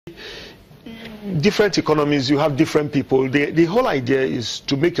different economies, you have different people. The whole idea is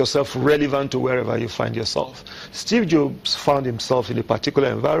to make yourself relevant to wherever you find yourself. Steve Jobs found himself in a particular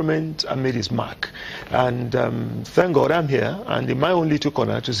environment and made his mark. And thank God I'm here, and in my own little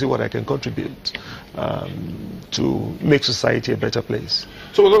corner, to see what I can contribute to make society a better place.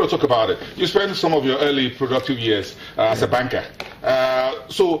 So we're going to talk about it. You spent some of your early productive years as a banker.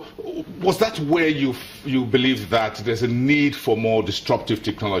 So was that where you believed that there's a need for more disruptive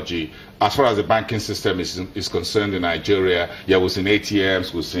technology as far as the banking system is concerned in Nigeria? Yeah, we've seen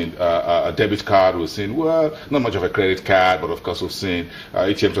ATMs, we've seen a debit card, we've seen, well, not much of a credit card, but of course we've seen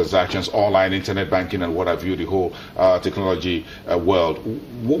ATM transactions, online, internet banking, and what have you, the whole technology world.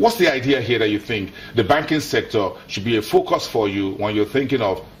 What's the idea here that you think the banking sector should be a focus for you when you're thinking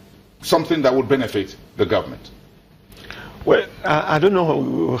of something that would benefit the government? Well, I don't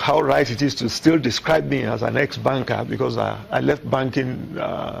know how right it is to still describe me as an ex-banker, because I left banking,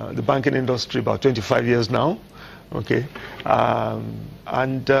 the banking industry about 25 years now, okay? I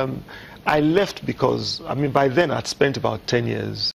left because, I mean, by then I'd spent about 10 years